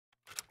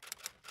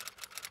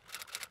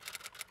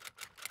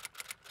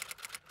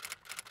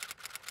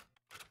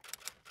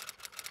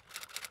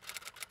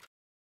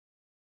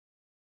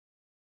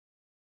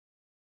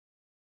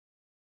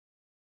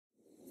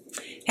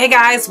Hey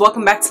guys,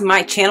 welcome back to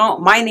my channel.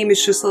 My name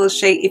is Drusilla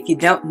Shay, if you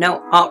don't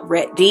know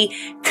already.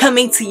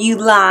 Coming to you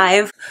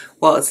live.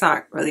 Well, it's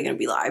not really going to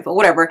be live, but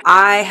whatever.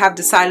 I have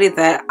decided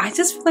that I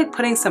just feel like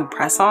putting some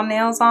press-on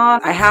nails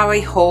on. I have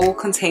a whole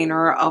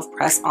container of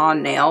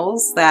press-on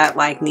nails that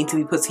need to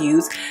be put to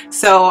use.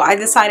 So I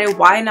decided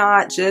why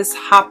not just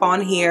hop on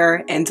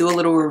here and do a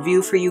little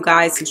review for you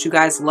guys since you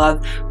guys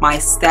love my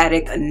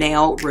static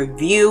nail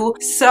review.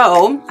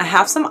 So I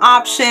have some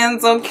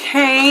options,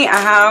 okay? I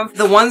have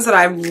the ones that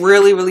I've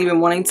really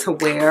been wanting to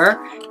wear.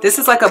 This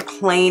is like a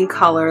plain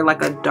color,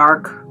 like a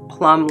dark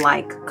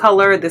plum-like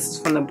color. This is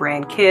from the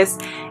brand Kiss,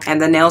 and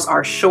the nails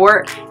are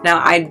short. Now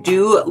I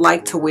do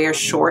like to wear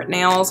short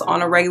nails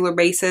on a regular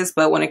basis,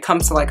 but when it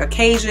comes to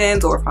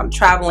occasions or if I'm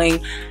traveling,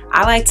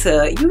 I like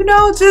to,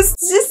 just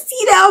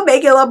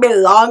make it a little bit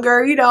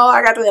longer.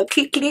 I got the little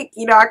kick, I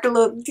got the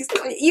little,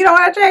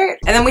 what I'm saying?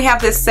 And then we have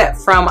this set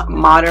from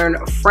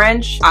Modern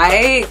French.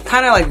 I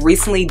kind of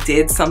recently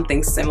did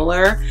something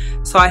similar,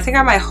 so I think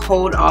I might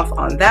hold off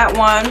on that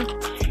one.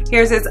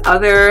 Here's this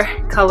other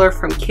color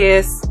from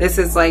Kiss. This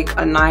is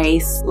a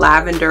nice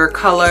lavender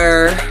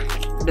color.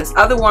 This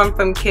other one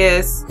from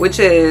Kiss, which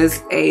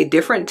is a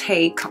different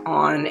take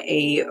on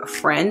a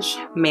French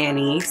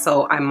mani.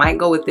 So I might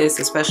go with this,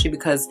 especially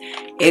because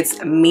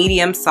it's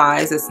medium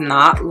size, it's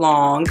not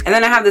long. And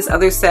then I have this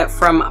other set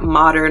from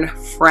Modern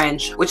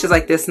French, which is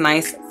this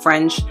nice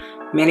French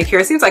manicure.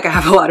 It seems like I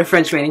have a lot of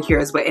French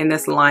manicures, but in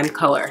this lime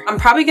color. I'm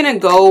probably gonna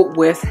go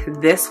with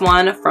this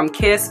one from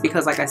Kiss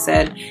because like I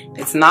said,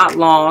 it's not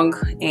long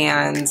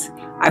and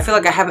I feel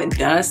like I haven't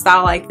done a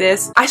style like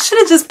this. I should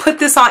have just put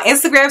this on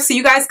Instagram so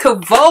you guys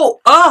could vote.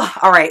 Oh,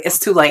 all right, it's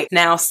too late.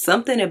 Now,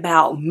 something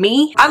about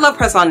me, I love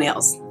press-on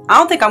nails. I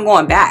don't think I'm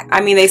going back.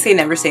 I mean, they say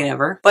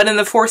never, but in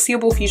the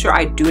foreseeable future,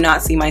 I do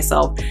not see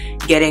myself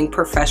getting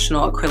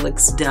professional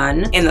acrylics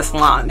done in the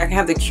salon. I can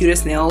have the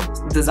cutest nail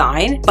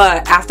design,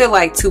 but after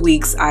 2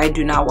 weeks, I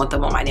do not want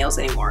them on my nails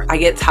anymore. I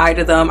get tired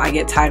of them. I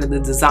get tired of the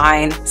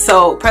design.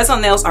 So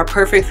press-on nails are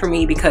perfect for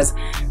me because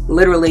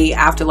literally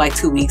after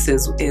 2 weeks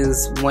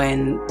is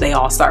when they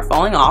all start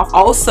falling off.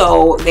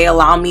 Also, they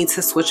allow me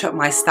to switch up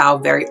my style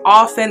very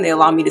often. They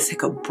allow me to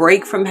take a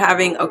break from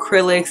having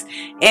acrylics,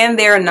 and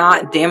they're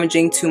not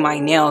damaging to my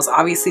nails.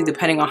 Obviously,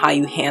 depending on how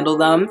you handle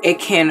them, it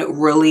can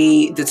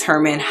really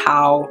determine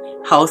how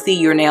healthy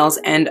your nails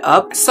end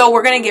up. So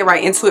we're gonna get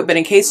right into it, but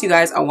in case you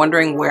guys are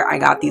wondering where I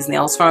got these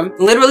nails from,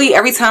 literally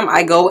every time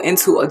I go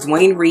into a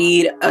Dwayne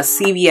Reed, a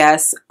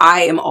CVS,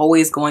 I am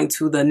always going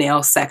to the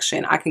nail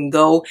section. I can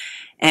go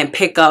and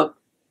pick up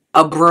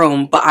a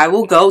broom, but I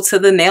will go to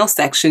the nail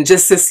section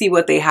just to see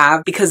what they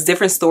have because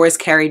different stores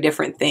carry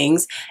different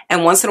things,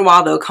 and once in a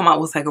while they'll come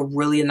out with a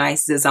really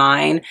nice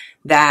design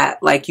that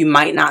you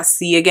might not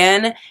see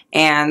again.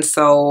 And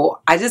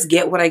so I just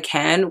get what I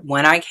can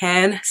when I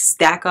can,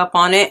 stack up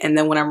on it, and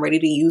then when I'm ready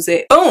to use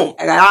it, boom,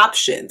 I got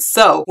options.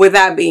 So with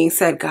that being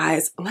said,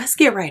 guys, let's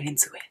get right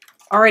into it.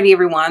 Alrighty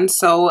everyone,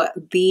 so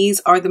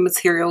these are the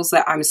materials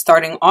that I'm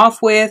starting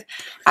off with.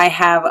 I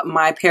have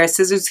my pair of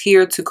scissors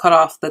here to cut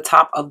off the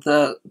top of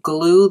the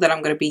glue that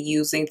I'm going to be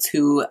using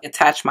to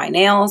attach my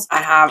nails.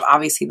 I have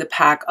obviously the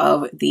pack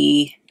of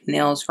the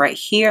nails right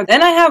here.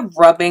 Then I have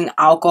rubbing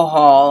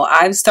alcohol.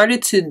 I've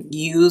started to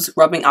use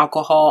rubbing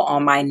alcohol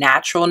on my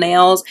natural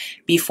nails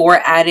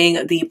before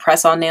adding the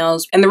press-on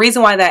nails. And the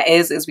reason why that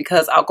is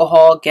because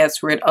alcohol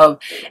gets rid of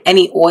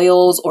any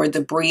oils or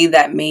debris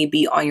that may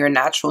be on your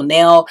natural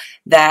nail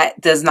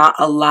that does not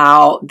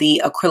allow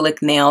the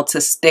acrylic nail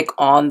to stick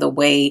on the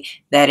way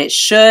that it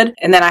should.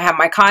 And then I have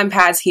my cotton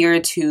pads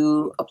here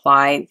to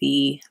apply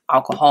the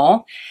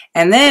alcohol.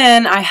 And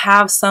then I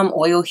have some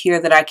oil here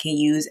that I can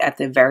use at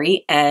the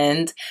very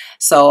end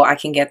so I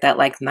can get that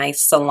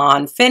nice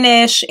salon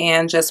finish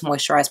and just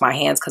moisturize my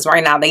hands because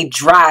right now they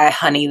dry,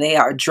 honey, they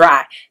are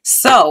dry.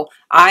 So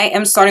I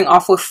am starting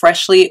off with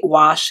freshly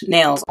washed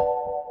nails.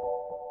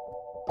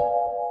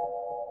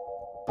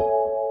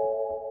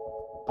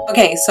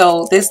 Okay,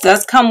 so this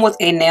does come with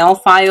a nail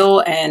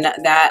file and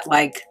that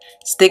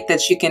stick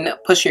that you can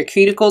push your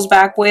cuticles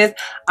back with.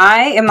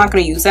 I am not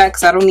going to use that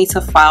because I don't need to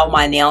file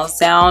my nails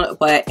down,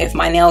 but if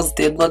my nails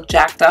did look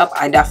jacked up,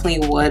 I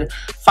definitely would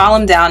file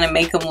them down and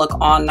make them look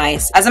all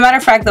nice. As a matter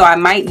of fact though, I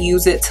might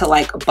use it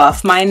to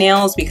buff my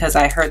nails because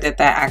I heard that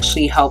that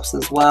actually helps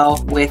as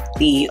well with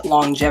the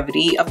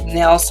longevity of the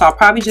nails. So I'll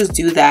probably just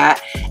do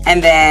that.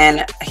 And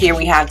then here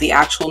we have the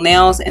actual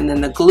nails and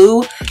then the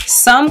glue.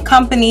 Some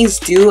companies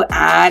do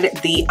add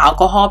the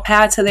alcohol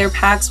pad to their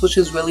packs, which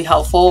is really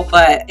helpful,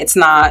 but it's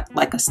not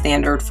a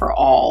standard for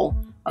all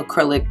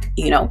acrylic,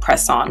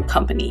 press-on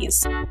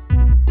companies.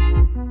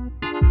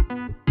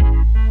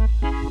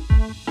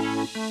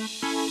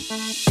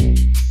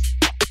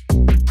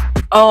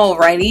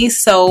 Alrighty,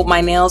 so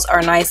my nails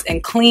are nice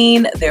and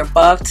clean. They're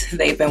buffed.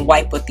 They've been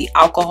wiped with the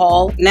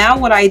alcohol. Now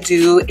what I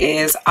do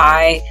is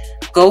I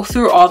go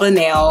through all the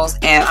nails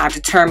and I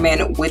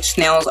determine which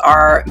nails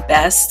are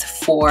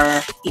best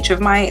for each of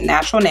my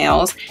natural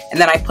nails, and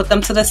then I put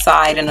them to the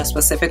side in a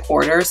specific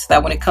order so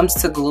that when it comes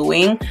to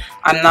gluing,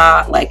 I'm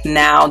not like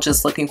now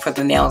just looking for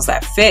the nails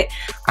that fit.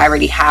 I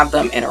already have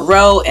them in a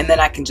row and then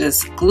I can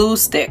just glue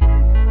stick.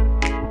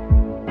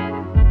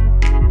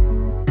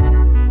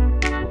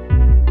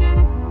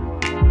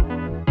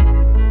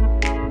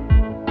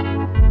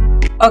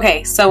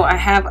 Okay, so I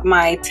have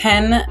my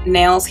 10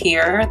 nails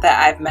here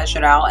that I've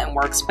measured out and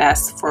works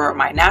best for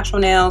my natural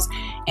nails.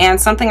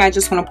 And something I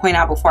just want to point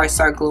out before I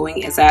start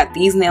gluing is that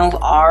these nails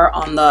are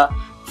on the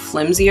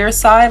flimsier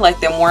side, like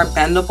they're more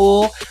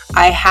bendable.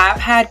 I have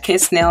had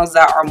kiss nails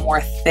that are more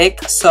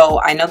thick,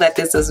 so I know that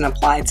this doesn't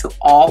apply to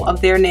all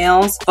of their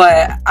nails,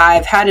 but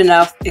I've had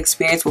enough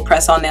experience with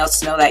press-on nails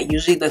to know that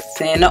usually the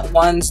thin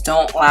ones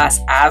don't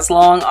last as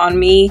long on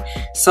me.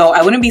 So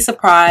I wouldn't be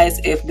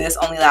surprised if this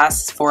only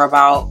lasts for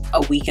about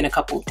a week and a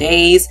couple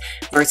days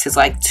versus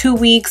like 2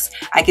 weeks.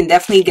 I can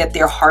definitely get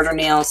their harder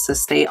nails to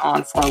stay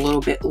on for a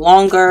little bit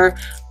longer,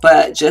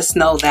 but just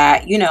know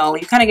that, you know,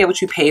 you kind of get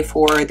what you pay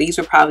for. These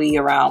are probably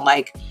around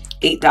like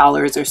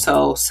 $8 or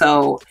so,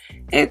 so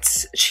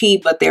it's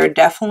cheap, but there are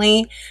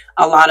definitely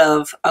a lot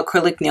of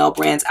acrylic nail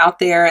brands out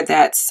there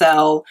that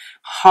sell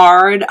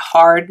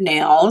hard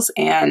nails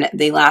and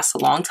they last a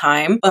long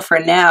time. But for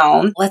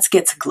now, let's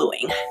get to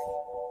gluing.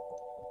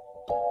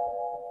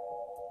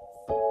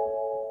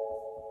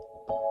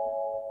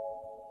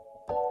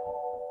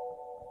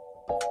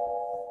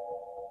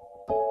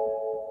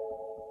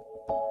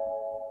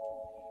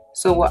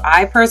 So what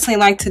I personally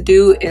like to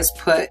do is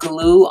put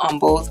glue on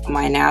both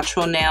my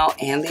natural nail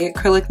and the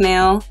acrylic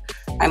nail.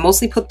 I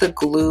mostly put the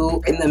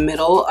glue in the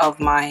middle of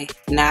my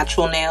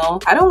natural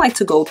nail. I don't like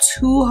to go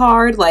too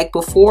hard. Like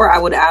before I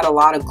would add a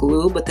lot of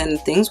glue, but then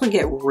things would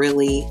get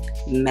really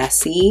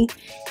messy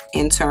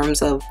in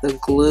terms of the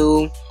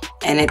glue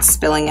and it's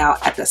spilling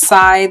out at the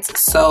sides.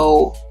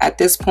 So at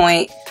this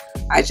point,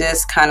 I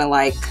just kind of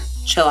like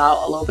chill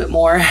out a little bit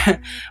more,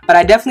 but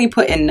I definitely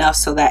put enough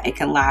so that it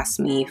can last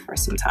me for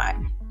some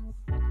time.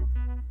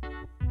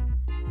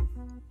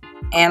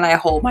 And I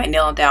hold my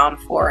nail down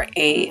for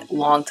a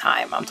long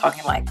time. I'm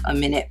talking like a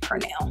minute per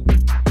nail.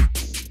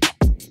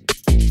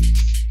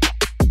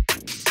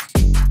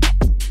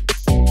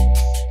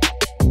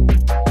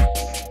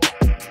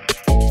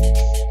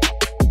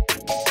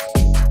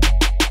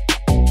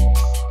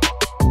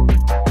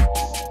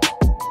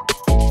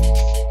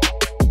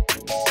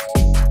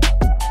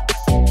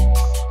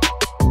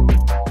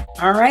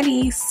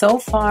 Alrighty, so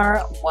far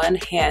one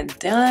hand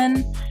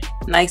done.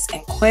 Nice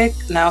and quick.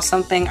 Now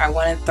something I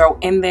want to throw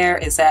in there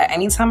is that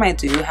anytime I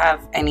do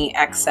have any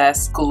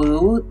excess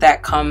glue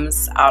that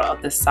comes out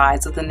of the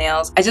sides of the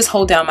nails, I just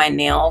hold down my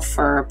nail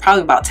for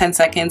probably about 10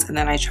 seconds and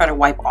then I try to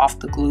wipe off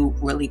the glue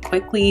really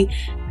quickly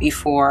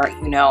before,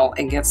 you know,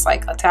 it gets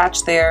like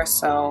attached there.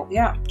 So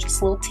yeah,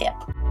 just a little tip.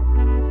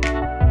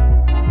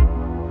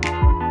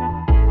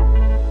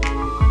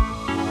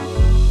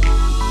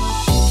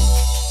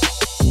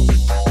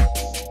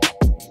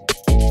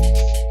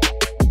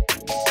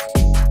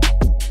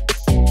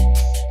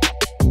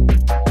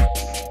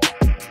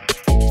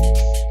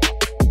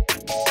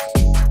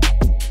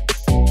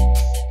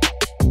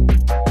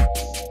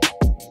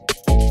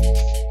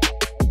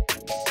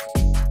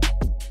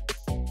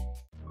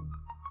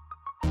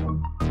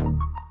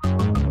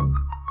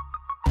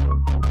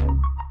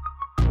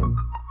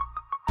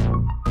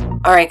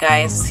 All right,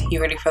 guys, you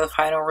ready for the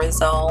final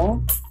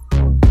result?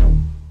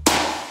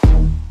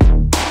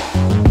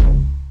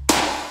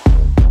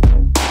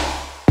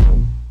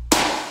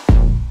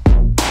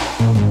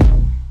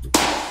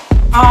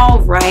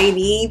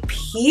 Alrighty,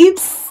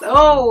 peeps.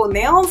 So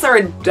nails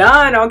are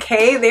done,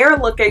 okay? They're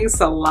looking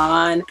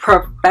salon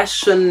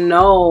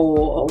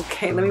professional.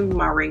 Okay, let me move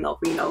my ring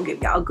over, you know,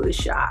 give y'all a good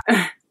shot.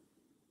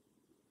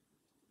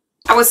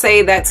 I would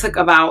say that took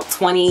about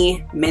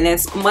 20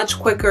 minutes, much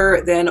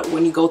quicker than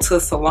when you go to a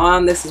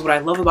salon. This is what I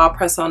love about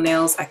press-on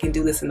nails. I can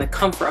do this in the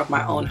comfort of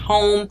my own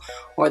home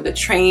or the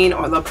train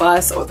or the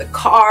bus or the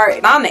car.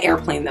 Not on the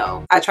airplane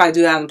though. I tried to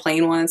do that on the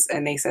plane once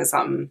and they said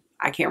something,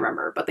 I can't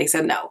remember, but they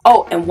said no.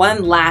 Oh, and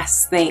one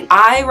last thing.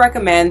 I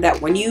recommend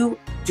that when you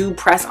do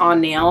press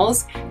on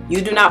nails, you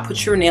do not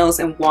put your nails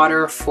in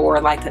water for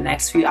like the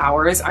next few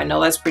hours. I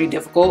know that's pretty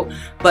difficult,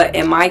 but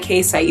in my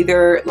case, I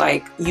either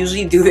like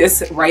usually do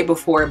this right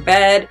before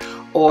bed,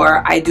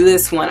 or I do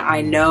this when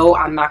I know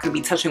I'm not going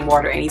to be touching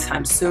water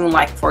anytime soon.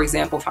 Like for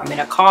example, if I'm in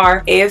a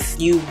car,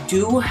 if you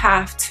do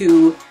have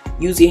to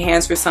use your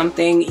hands for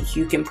something,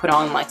 you can put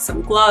on like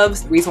some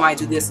gloves. The reason why I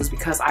do this is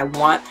because I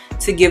want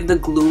to give the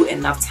glue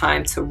enough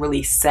time to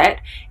really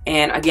set.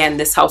 And again,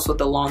 this helps with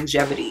the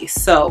longevity.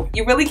 So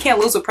you really can't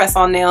lose with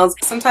press-on nails.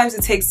 Sometimes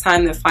it takes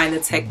time to find the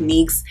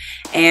techniques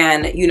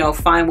and, you know,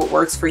 find what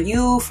works for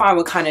you, find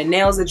what kind of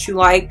nails that you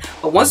like.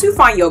 But once you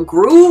find your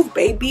groove,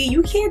 baby,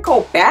 you can't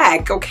go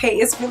back, okay?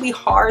 It's really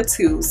hard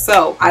to.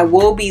 So I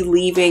will be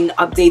leaving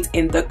updates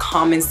in the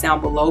comments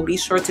down below. Be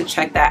sure to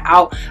check that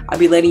out. I'll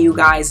be letting you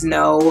guys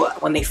know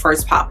when they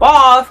first pop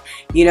off,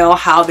 you know,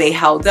 how they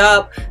held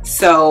up.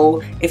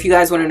 So if you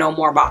guys want to know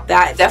more about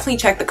that, definitely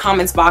check the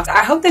comments box.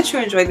 I hope that you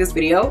enjoyed this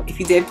video. If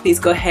you did, please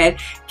go ahead,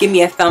 give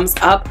me a thumbs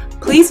up.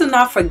 Please do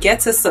not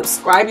forget to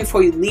subscribe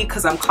before you leave,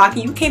 because I'm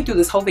clocking you came through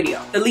this whole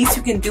video. The least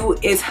you can do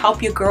is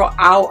help your girl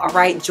out, all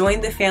right?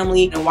 Join the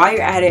family. And while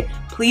you're at it,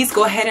 please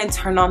go ahead and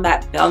turn on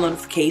that bell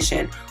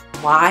notification.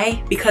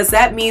 Why? Because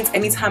that means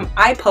anytime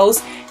I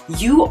post,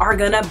 you are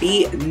gonna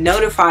be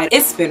notified.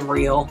 It's been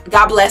real.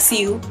 God bless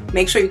you.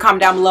 Make sure you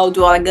comment down below,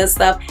 do all that good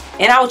stuff,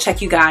 and I will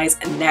check you guys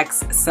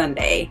next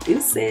Sunday.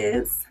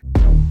 Deuces.